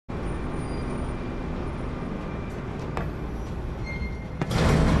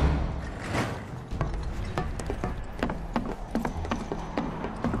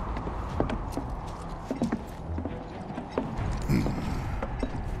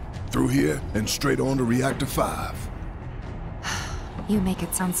Through here and straight on to Reactor 5. You make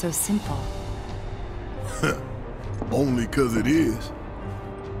it sound so simple. Only 'cause it is.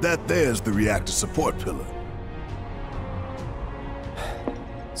 That there's the reactor support pillar.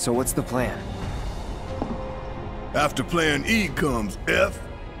 So what's the plan? After plan E comes F,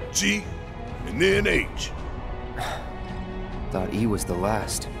 G, and then H. Thought E was the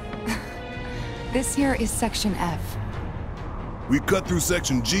last. This here is Section F. We cut through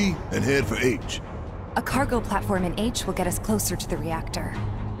Section G and head for H. A cargo platform in H will get us closer to the reactor.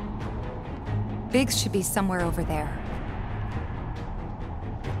 Biggs should be somewhere over there.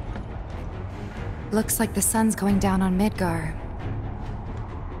 Looks like the sun's going down on Midgar.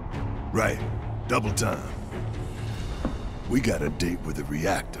 Right. Double time. We got a date with the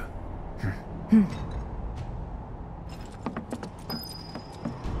reactor.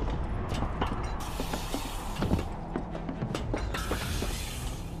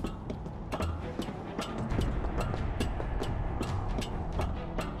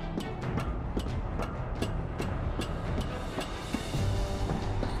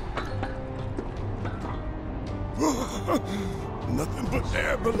 Nothing but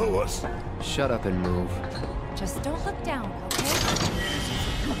air below us. Shut up and move. Just don't look down, okay? Easy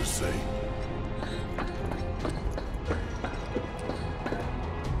for you to say.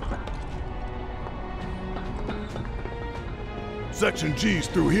 Section G's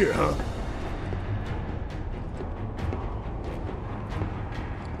through here, huh?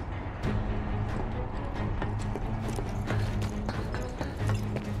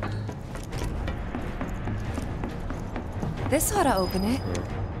 This ought to open it.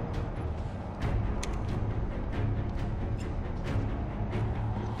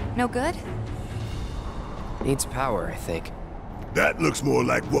 No good? Needs power, I think. That looks more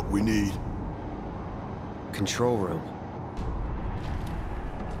like what we need. Control room.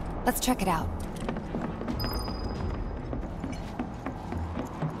 Let's check it out.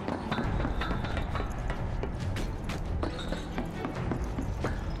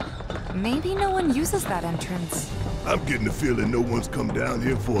 Maybe no one uses that entrance. I'm getting the feeling no one's come down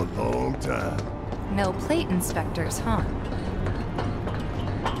here for a long time. No plate inspectors, huh?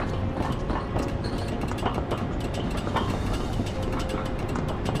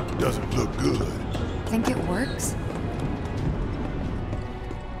 Doesn't look good. Think it works?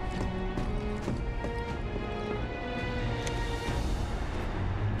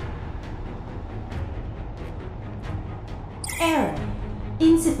 Error.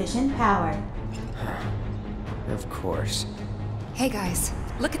 Insufficient power. Of course. Hey guys,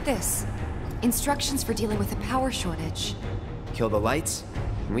 look at this. Instructions for dealing with a power shortage. Kill the lights,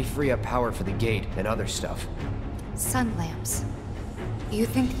 and we free up power for the gate and other stuff. Sun lamps. You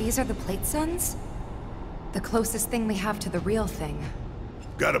think these are the plate suns? The closest thing we have to the real thing.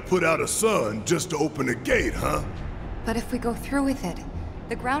 Gotta put out a sun just to open the gate, huh? But if we go through with it,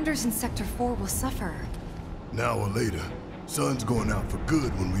 the grounders in Sector 4 will suffer. An hour later, sun's going out for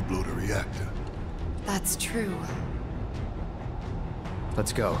good when we blow the reactor. That's true.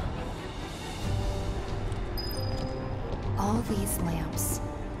 Let's go. All these lamps.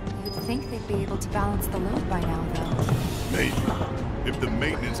 You'd think they'd be able to balance the load by now, though. Maybe. If the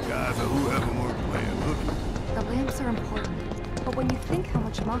maintenance guys or whoever weren't playing hooky. The lamps are important, but when you think how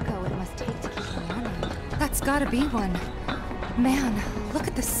much Mako it must take to keep them running, that's gotta be one. Man, look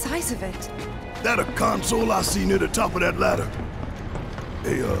at the size of it. That a console I see near the top of that ladder?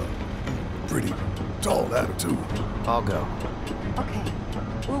 A, pretty tall ladder, too. I'll go. Okay,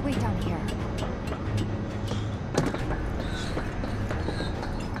 we'll wait down here.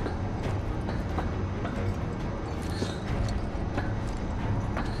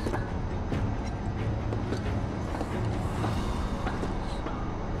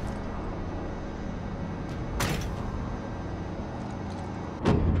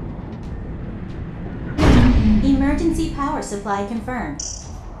 Emergency power supply confirmed.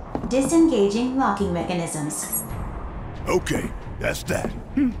 Disengaging locking mechanisms. Okay, that's that.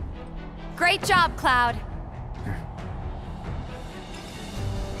 Great job, Cloud.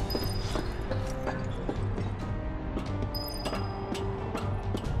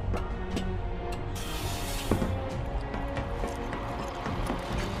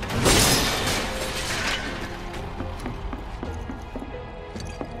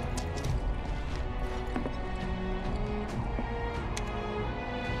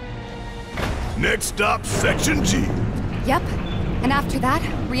 Next stop, Section G. Yep, and after that,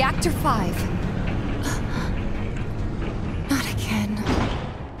 Reactor 5. Not again.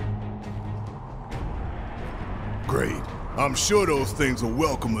 Great. I'm sure those things will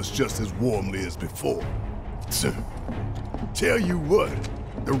welcome us just as warmly as before. Tell you what,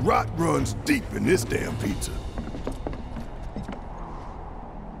 The rot runs deep in this damn pizza.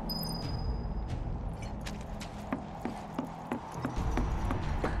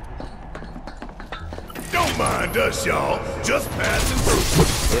 Don't mind us, y'all. Just passing through.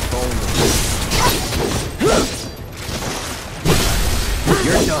 If only.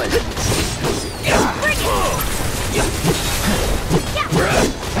 You're done. Bring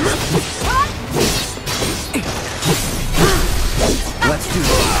Let's do this.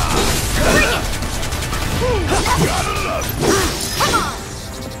 Gotta love it. Come on!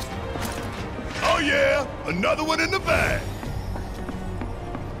 Oh yeah, another one in the bag.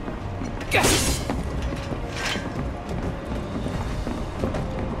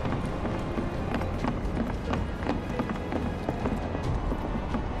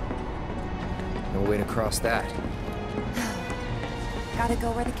 No way to cross that. Gotta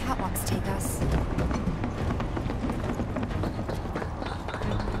go where the catwalks take us.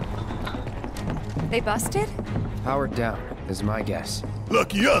 They busted? Powered down, is my guess.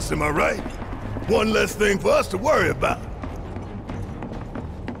 Lucky us, am I right? One less thing for us to worry about.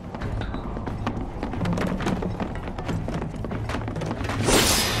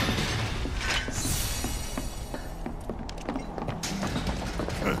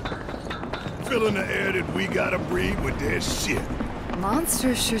 Filling the air that we gotta breathe with their shit.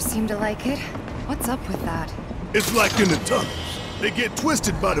 Monsters sure seem to like it. What's up with that? It's like in the tunnels. They get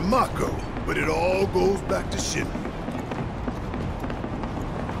twisted by the Mako, but it all goes back to shit.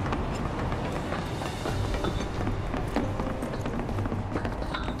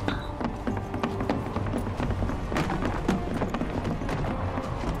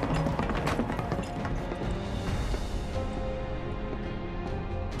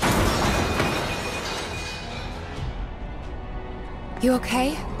 You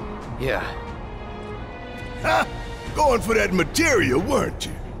okay? Yeah. Ha! Going for that material, weren't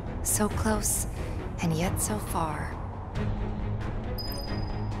you? So close, and yet so far.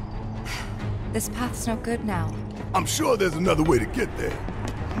 This path's no good now. I'm sure there's another way to get there.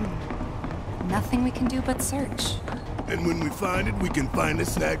 Nothing we can do but search. And when we find it, we can finally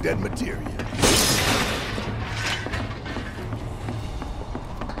snag that material.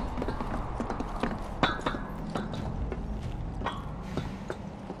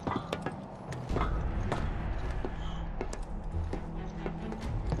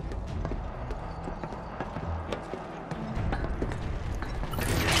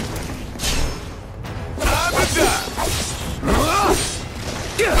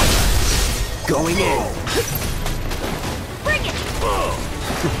 Going in. Bring it!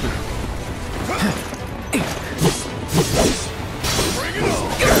 Bring it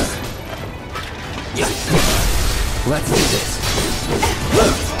on! Let's do this.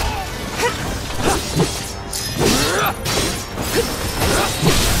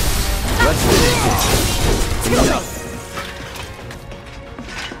 Let's finish this.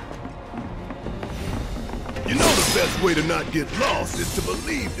 You know the best way to not get lost is to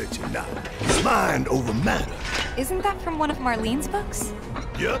believe that you're not. Mind over matter. Isn't that from one of Marlene's books?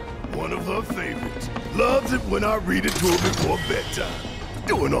 Yep, one of her favorites. Loves it when I read it to her before bedtime.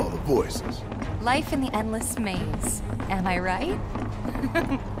 Doing all the voices. Life in the Endless Maze. Am I right?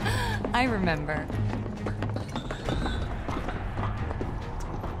 I remember.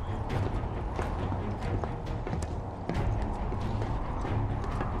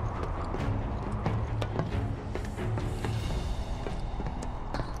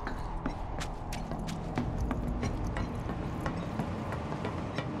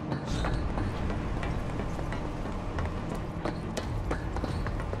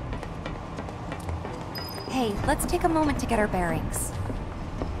 Hey, let's take a moment to get our bearings.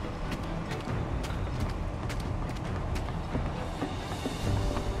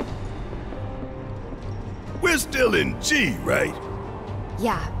 We're still in G, right?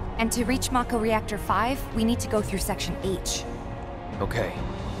 Yeah, and to reach Mako Reactor 5, we need to go through Section H. Okay.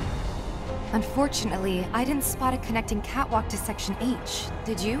 Unfortunately, I didn't spot a connecting catwalk to Section H.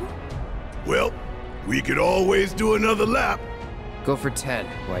 Did you? Well, we could always do another lap. Go for 10,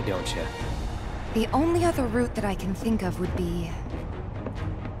 why don't you? The only other route that I can think of would be...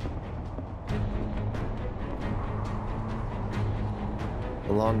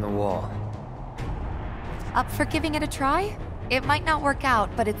 Along the wall. Up for giving it a try? It might not work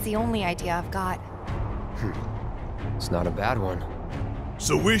out, but it's the only idea I've got. It's not a bad one.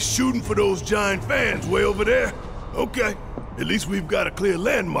 So we're shooting for those giant fans way over there? Okay. At least we've got a clear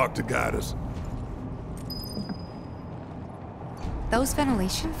landmark to guide us. Those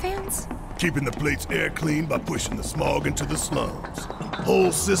ventilation fans? Keeping the plate's air clean by pushing the smog into the slums.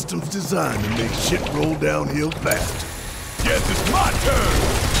 Whole system's designed to make shit roll downhill fast. Guess it's my turn!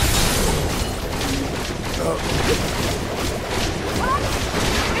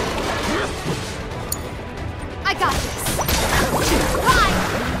 I got this. Fine.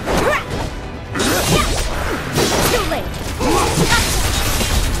 Too late.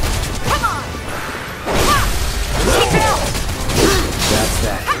 Come on. Keep it up. That's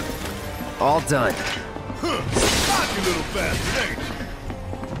that. All done. Stop, you little bastard, ain't you?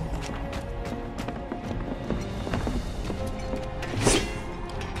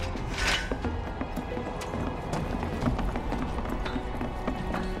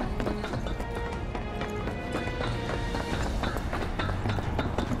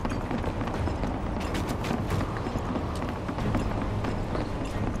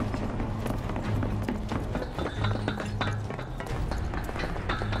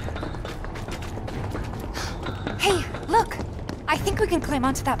 Hey, look. I think we can climb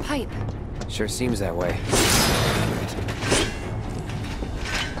onto that pipe. Sure seems that way.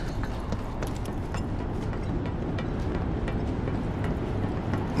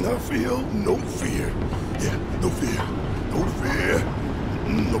 No fear, no fear. Yeah, no fear. No fear.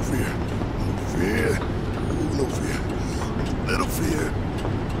 No fear. No fear. Ooh, no fear. Little fear.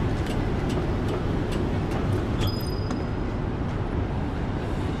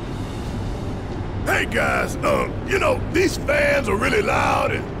 Hey guys, you know, these fans are really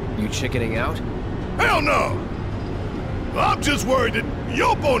loud and... You chickening out? Hell no! I'm just worried that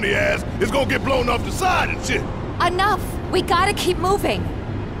your pony ass is gonna get blown off the side and shit. Enough! We gotta keep moving.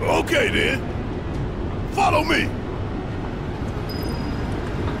 Okay then. Follow me.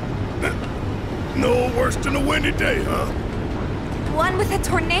 No worse than a windy day, huh? One with a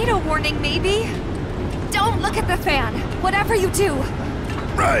tornado warning, maybe? Don't look at the fan, whatever you do.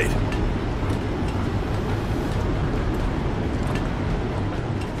 Right.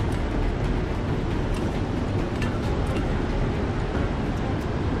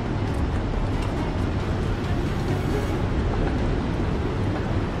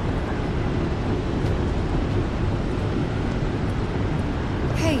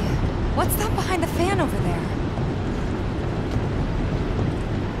 Hey, what's that behind the fan over there?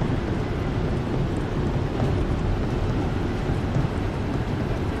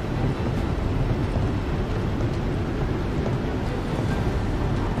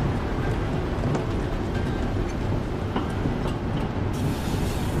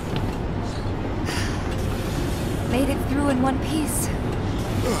 Made it through in one piece.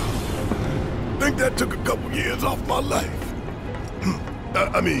 Think that took a couple years off my life.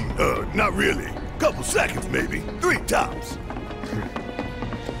 Not really. Couple seconds, maybe. 3 tops.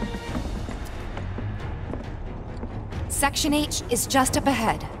 Section H is just up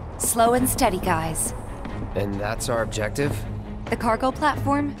ahead. Slow and steady, guys. And that's our objective? The cargo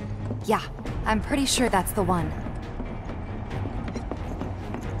platform? Yeah, I'm pretty sure that's the one.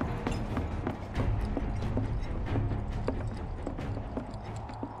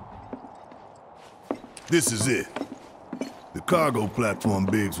 This is it. The cargo platform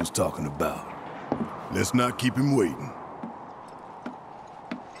Biggs was talking about. Let's not keep him waiting.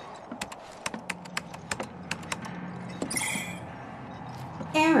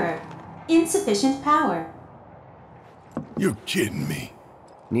 Error. Insufficient power. You're kidding me.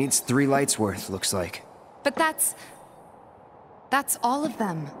 Needs 3 lights worth, looks like. But that's all of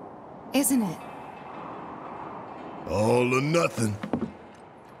them, isn't it? All or nothing.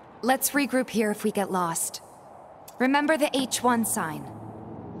 Let's regroup here if we get lost. Remember the H1 sign.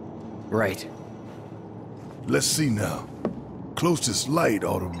 Right. Let's see now. Closest light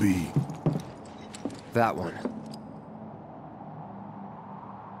ought to be... That one.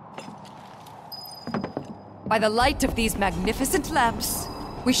 By the light of these magnificent lamps,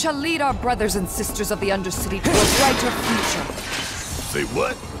 we shall lead our brothers and sisters of the Undercity to a brighter future. Say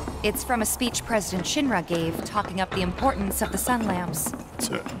what? It's from a speech President Shinra gave, talking up the importance of the sun lamps.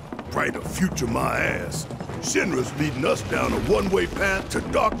 Brighter future my ass. Shinra's leading us down a one-way path to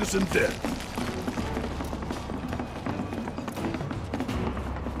darkness and death.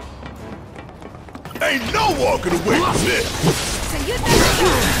 Ain't no walking away from this! So you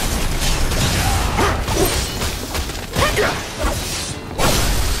never...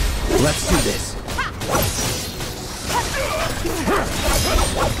 Let's do this.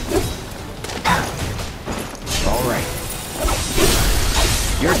 All right.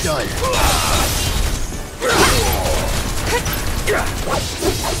 You're done.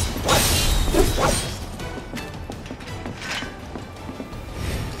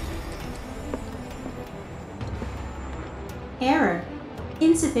 Error.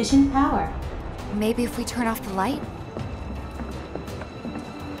 Insufficient power. Maybe if we turn off the light?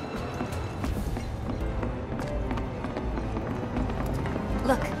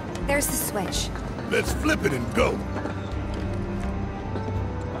 Look, there's the switch. Let's flip it and go.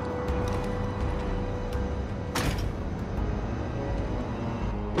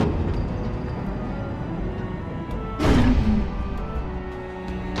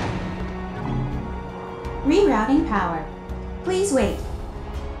 Rerouting power. Please wait.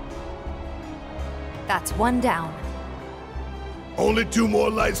 That's one down. Only 2 more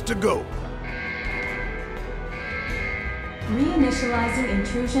lights to go. Reinitializing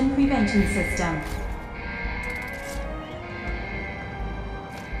intrusion prevention system.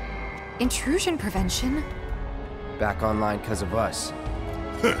 Intrusion prevention? Back online because of us.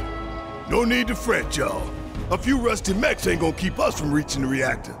 No need to fret, y'all. A few rusty mechs ain't gonna keep us from reaching the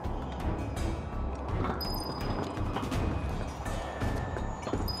reactor.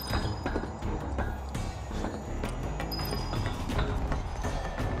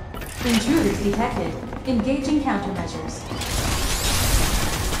 Intruders detected. Engaging countermeasures.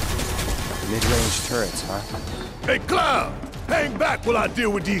 Mid-range turrets, huh? Hey, Cloud! Hang back while I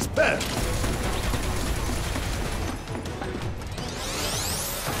deal with these pests.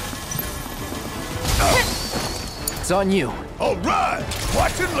 It's on you. All right!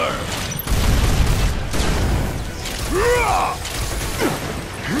 Watch and learn!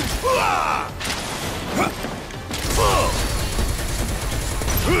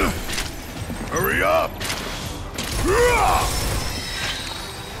 Hurry up!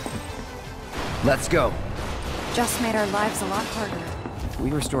 Let's go. Just made our lives a lot harder.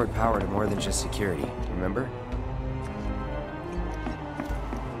 We restored power to more than just security, remember?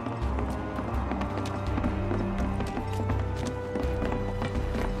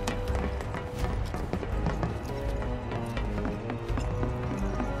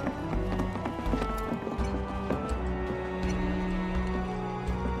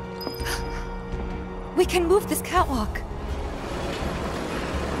 We can move this catwalk.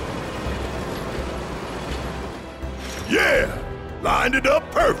 Yeah! Lined it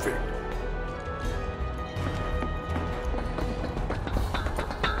up perfect!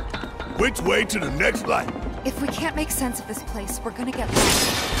 Which way to the next light? If we can't make sense of this place, we're gonna get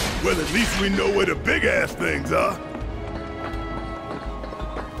lost. Well, at least we know where the big-ass things are.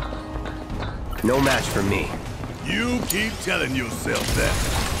 No match for me. You keep telling yourself that.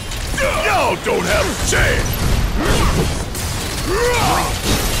 Y'all don't have a chance!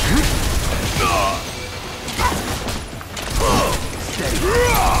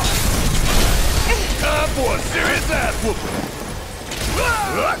 Time for a serious ass whooping!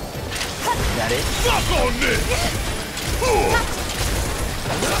 That it? Fuck on this!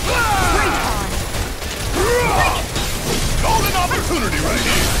 Golden opportunity right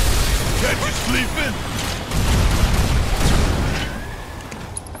here! Catch you sleeping?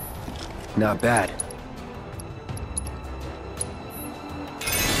 Not bad.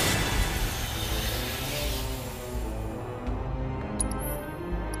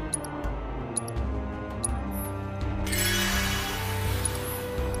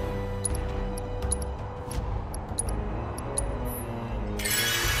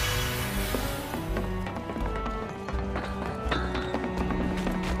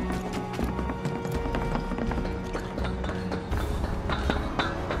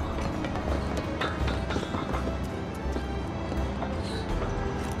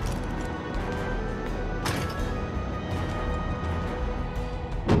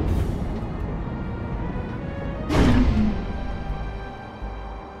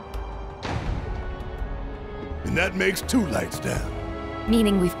 And that makes 2 lights down.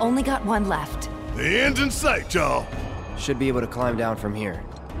 Meaning we've only got one left. The end's in sight, y'all. Should be able to climb down from here.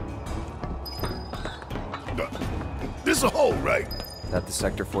 This a hole, right? That the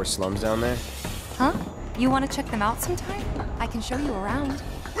Sector 4 slums down there? Huh? You want to check them out sometime? I can show you around.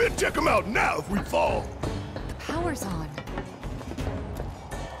 We'll check them out now if we fall. The power's on.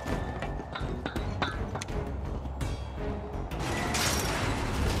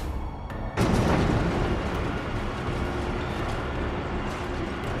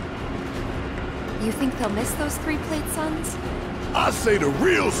 You think they'll miss those 3-plate suns? I say the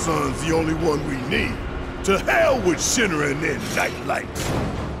real sun's the only one we need. To hell with Shinra and their night lights.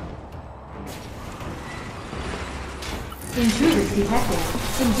 Intruders detected.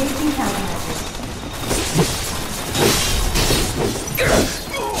 Engaging countermeasures.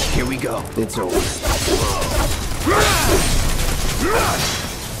 Here we go. It's over.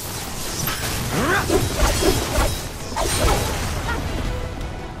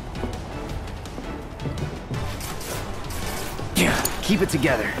 Yeah, keep it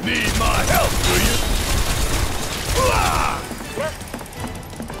together. Need my help, do you?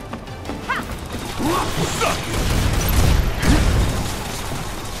 Suck it!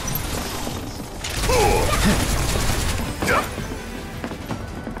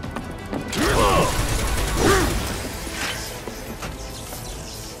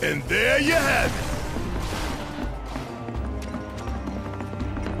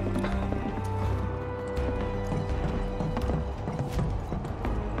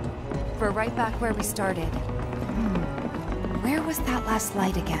 we're right back where we started. Where was that last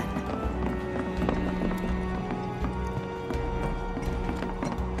light again?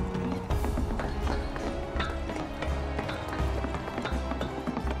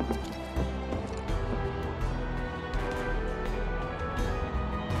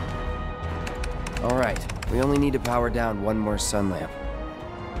 Alright, we only need to power down one more sun lamp.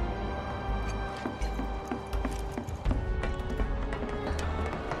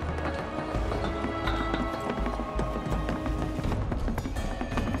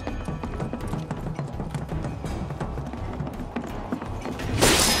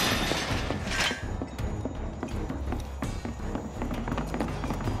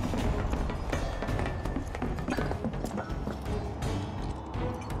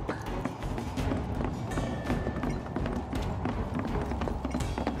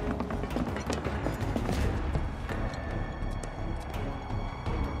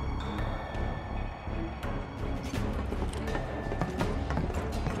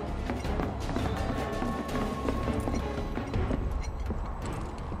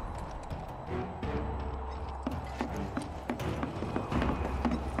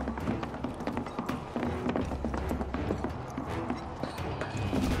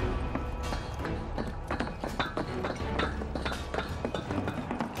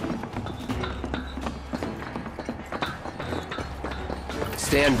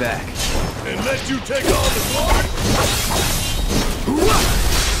 Stand back. And let you take on the glory?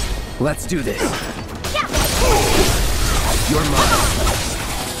 Let's do this. You're mine.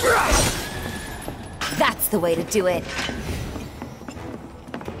 That's the way to do it.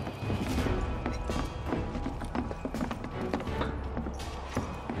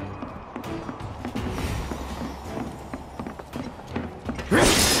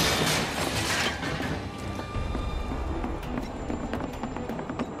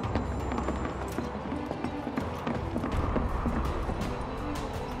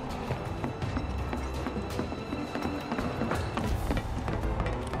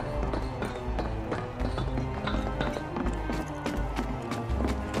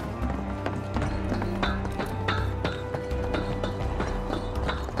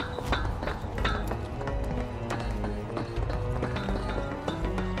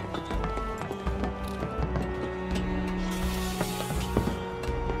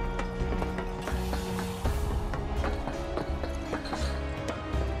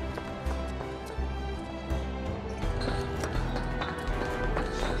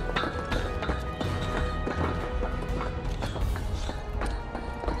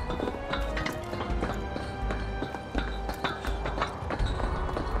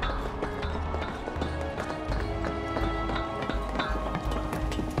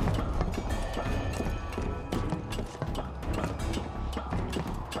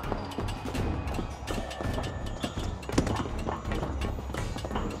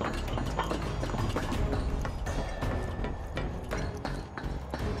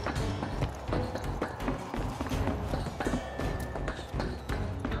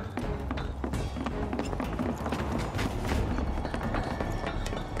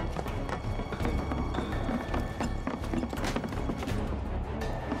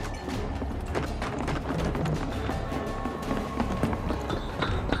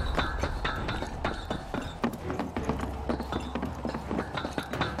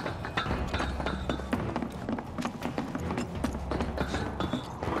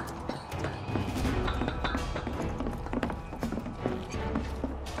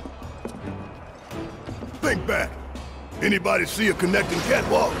 Think back. Anybody see a connecting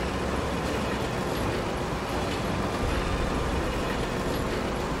catwalk?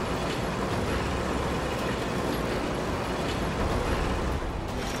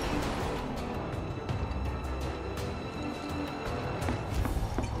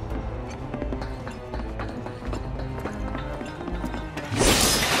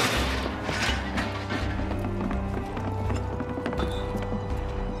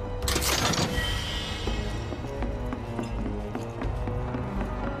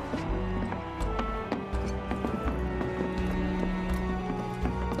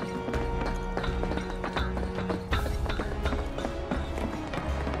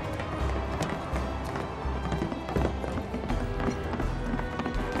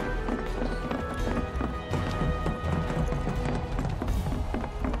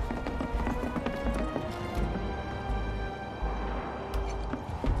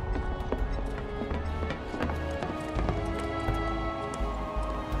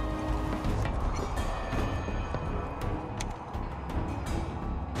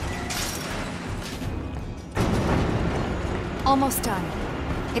 Almost done.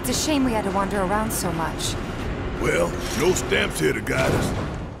 It's a shame we had to wander around so much. Well, no stamps here to guide us.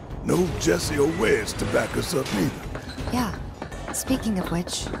 No Jesse or Wedge to back us up neither. Yeah. Speaking of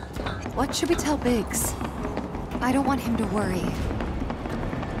which, what should we tell Biggs? I don't want him to worry.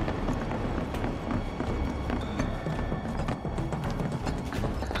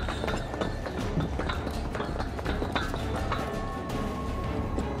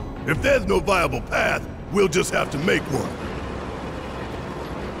 If there's no viable path, we'll just have to make one.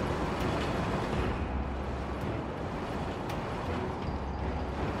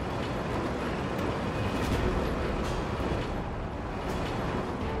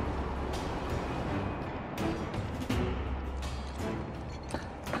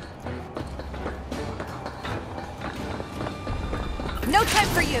 No time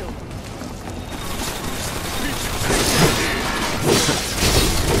for you!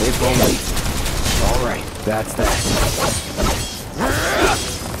 If only. Alright, that's that.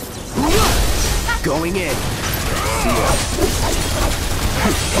 Going in. See ya.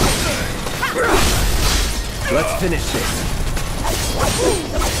 Let's finish this.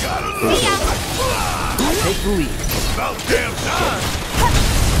 Take the lead. About damn time!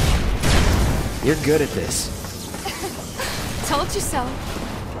 You're good at this. Told you so.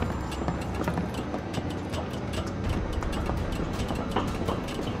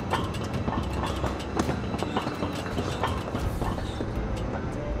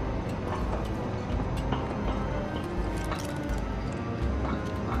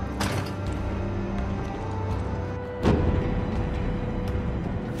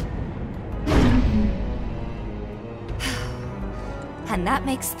 And that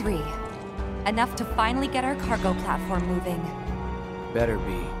makes 3. Enough to finally get our cargo platform moving. Better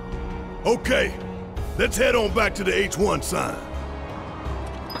be. Okay, let's head on back to the H1 sign.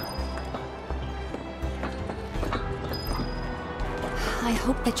 I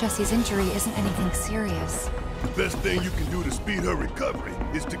hope that Jessie's injury isn't anything serious. The best thing you can do to speed her recovery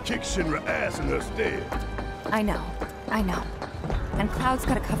is to kick Shinra ass in her stead. I know. And Cloud's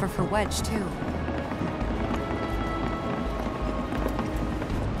got a cover for Wedge, too.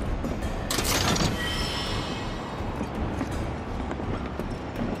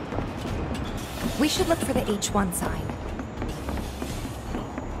 We should look for the H1 sign.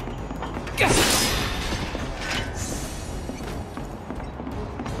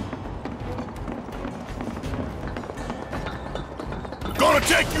 Gonna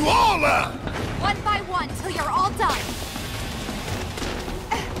take you all out! One by one, till you're all done.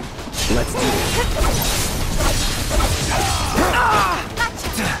 Let's do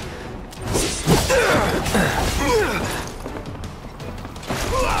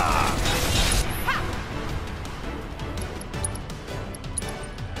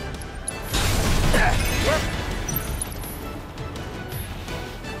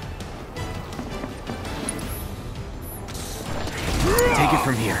Take it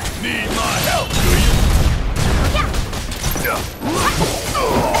from here. Need my help, do you?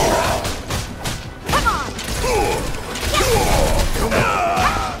 Come on!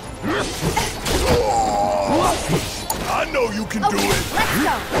 I know you can do it. Let's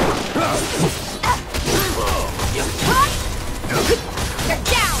go! You're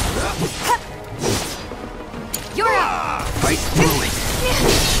down! You're up! Fight through it.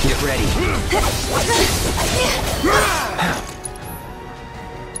 Get ready.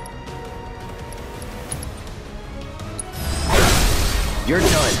 You're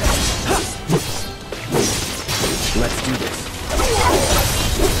done. Let's do this.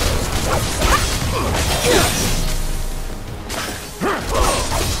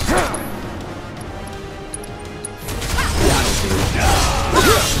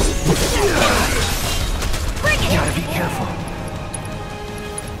 Bring it! Gotta be careful.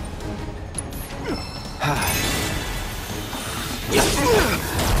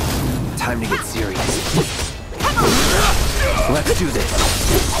 Time to get serious. Let's do this.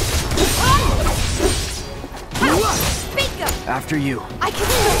 Bingo! After you. I can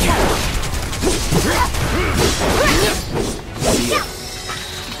still tell.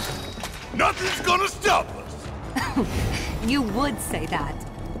 Nothing's gonna stop us. You would say that.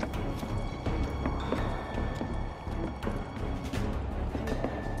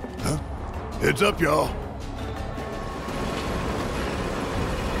 Heads up, y'all.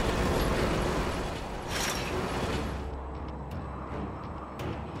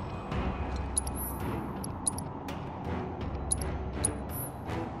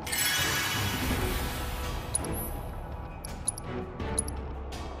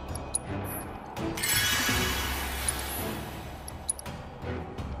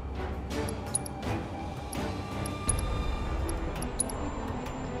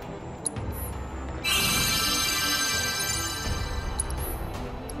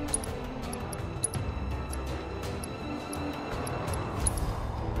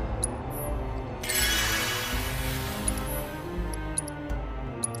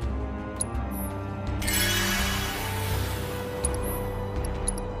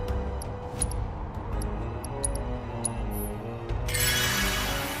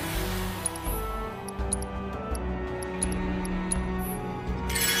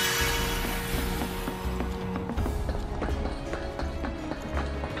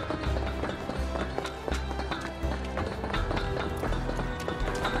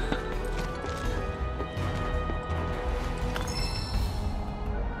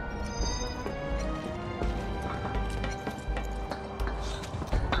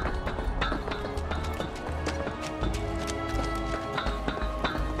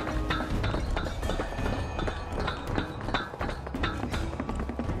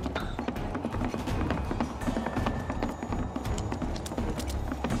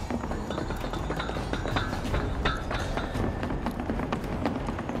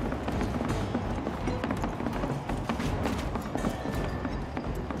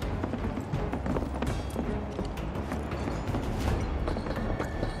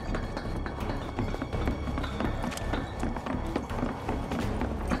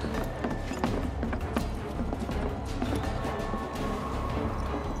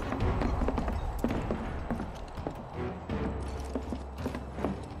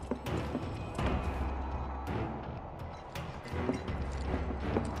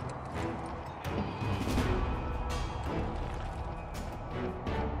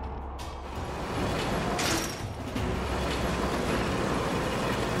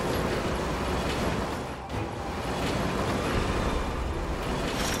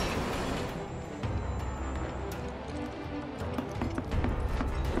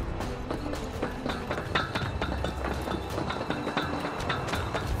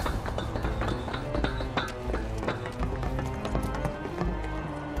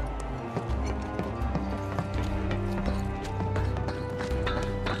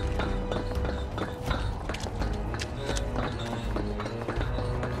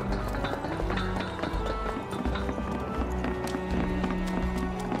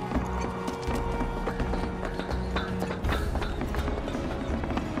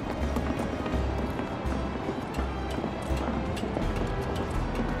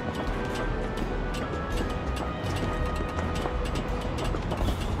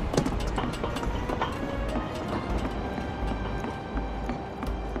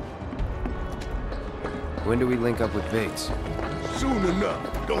 When do we link up with Bates? Soon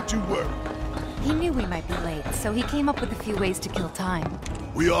enough, don't you worry. He knew we might be late, so he came up with a few ways to kill time.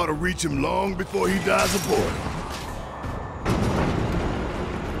 We ought to reach him long before he dies aboard.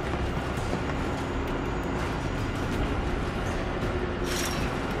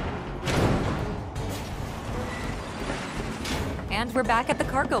 And we're back at the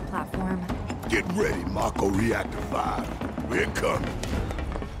cargo platform. Get ready, Mako Reactor 5. We're coming.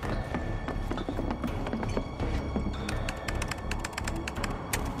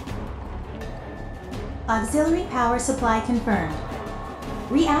 Auxiliary power supply confirmed.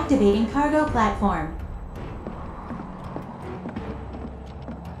 Reactivating cargo platform.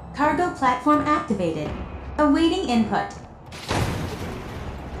 Cargo platform activated. Awaiting input.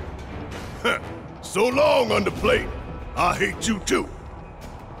 So long, underplate. I hate you too.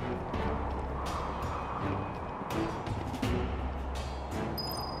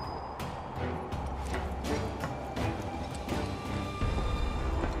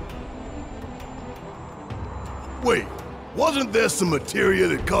 Wait, wasn't there some materia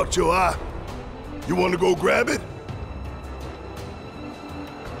that caught your eye? You want to go grab it?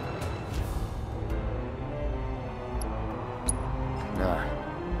 Nah,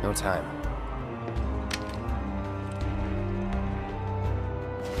 no time.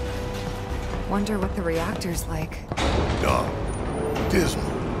 Wonder what the reactor's like. Dark, dismal,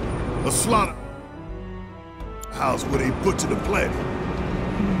 a slaughter house where they butcher the planet.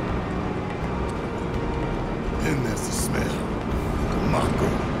 Then there's the smell. Mako,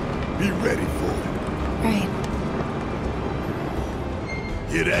 be ready for it. Right.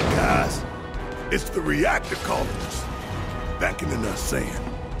 Hear that, guys? It's the reactor calling us. Beckoning us saying,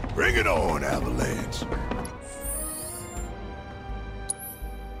 bring it on, Avalanche.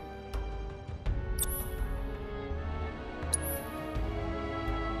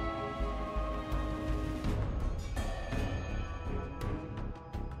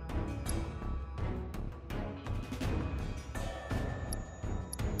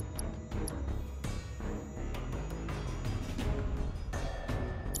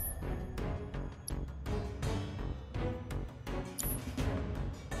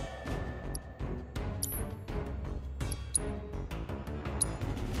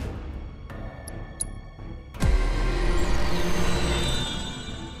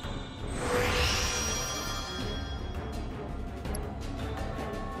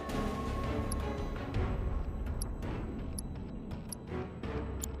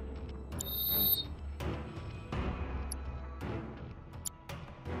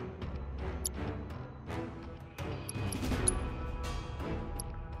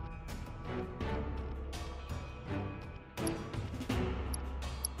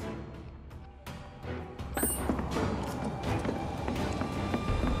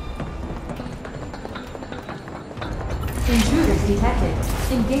 Intruders detected.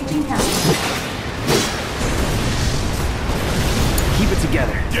 Engaging counter. Keep it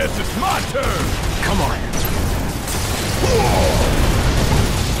together. Guess it's my turn. Come on.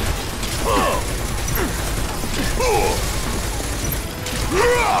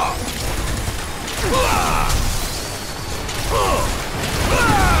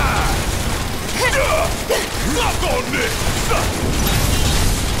 Suck on this!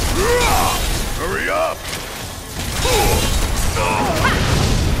 Hurry up!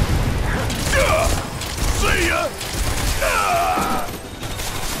 See ya!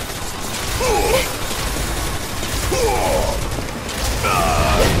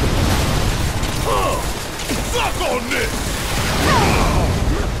 Suck on this!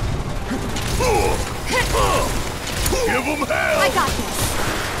 Give them hell! I got this.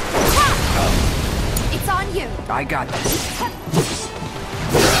 It's on you. I got this.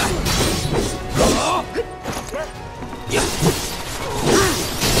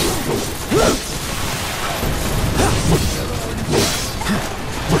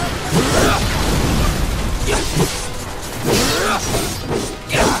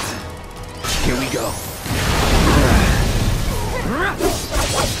 Here we go.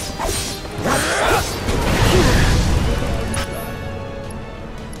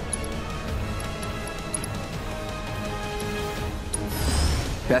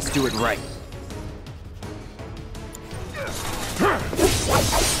 Best do it right.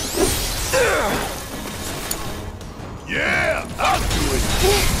 Yeah, I'll do it.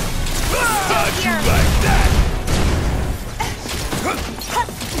 Got you like that.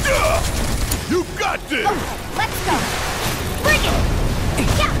 You got this. Let's go. Bring it.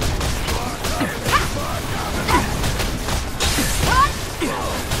 Yeah.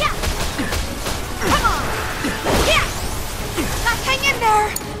 Yeah. Come on. Yeah. Now hang in there.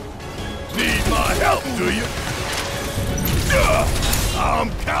 Need my help. help, do you? I'm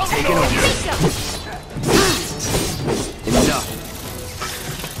counting Take it on over. you! Enough.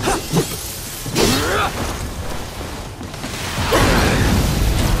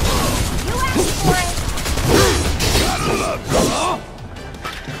 You asked for it! Gotta love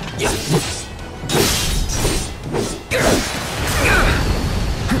Yeah. Get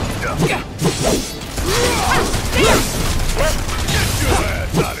your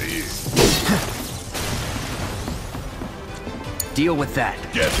ass out of here! Deal with that.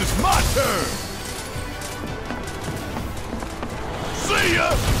 Guess it's my turn! See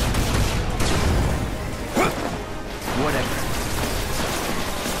ya! Whatever.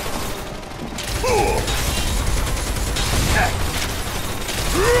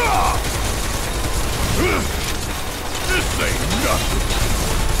 This ain't nothing!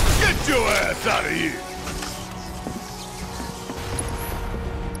 Get your ass out of here!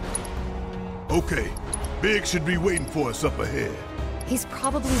 Okay, Big should be waiting for us up ahead. He's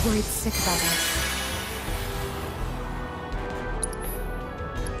probably worried sick about us.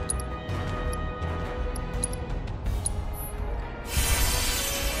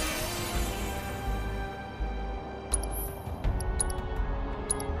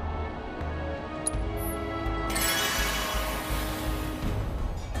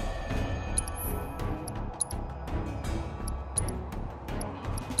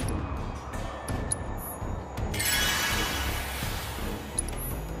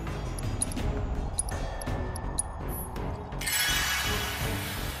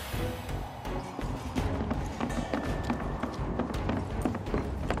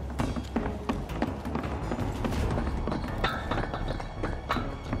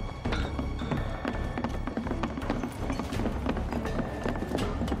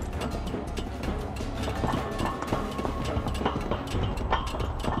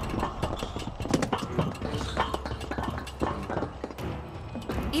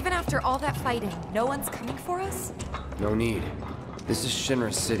 Even after all that fighting, no one's coming for us? No need. This is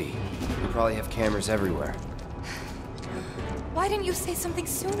Shinra City. We probably have cameras everywhere. Why didn't you say something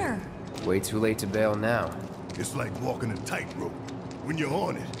sooner? Way too late to bail now. It's like walking a tightrope. When you're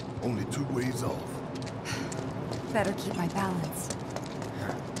on it, only 2 ways off. Better keep my balance.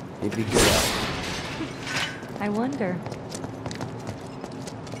 You'd be good at it. I wonder.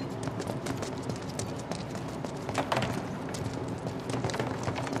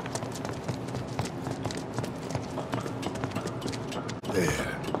 There.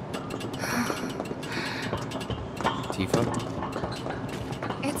 Tifa?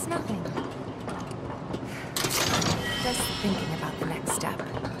 It's nothing. Just thinking about the next step.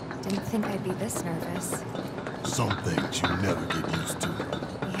 Didn't think I'd be this nervous. Some things you never get used to.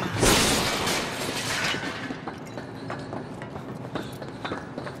 Yeah.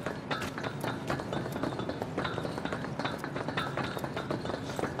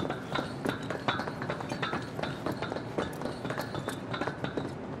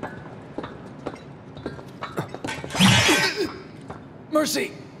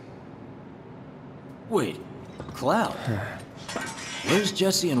 Mercy! Wait, Cloud. Where's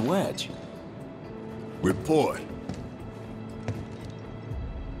Jesse and Wedge? Report.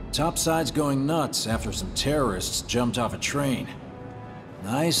 Topside's going nuts after some terrorists jumped off a train.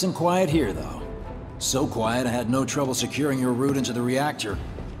 Nice and quiet here, though. So quiet I had no trouble securing your route into the reactor.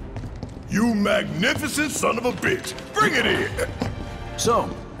 You magnificent son of a bitch! Bring it in! So,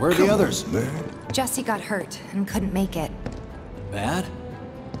 where are the others? Man. Jesse got hurt and couldn't make it. Bad?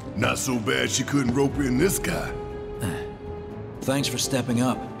 Not so bad she couldn't rope in this guy. Thanks for stepping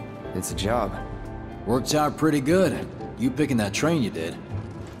up. It's a job. Worked out pretty good. You picking that train you did.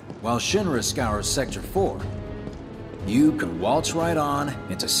 While Shinra scours Sector 4, you can waltz right on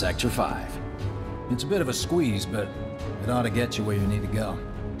into Sector 5. It's a bit of a squeeze, but it ought to get you where you need to go.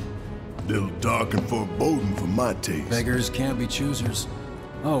 Little dark and foreboding for my taste. Beggars can't be choosers.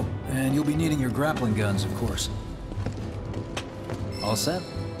 Oh, and you'll be needing your grappling guns, of course. All set?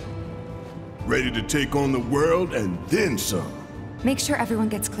 Ready to take on the world and then some. Make sure everyone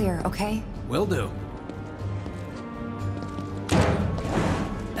gets clear, okay? Will do.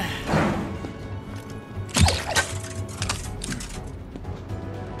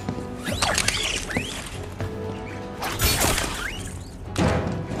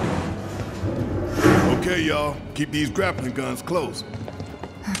 Okay, y'all. Keep these grappling guns close.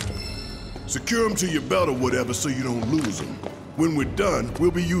 Secure them to your belt or whatever so you don't lose them. When we're done, we'll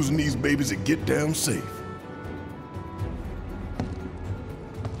be using these babies to get down safe.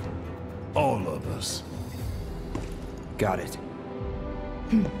 All of us. Got it.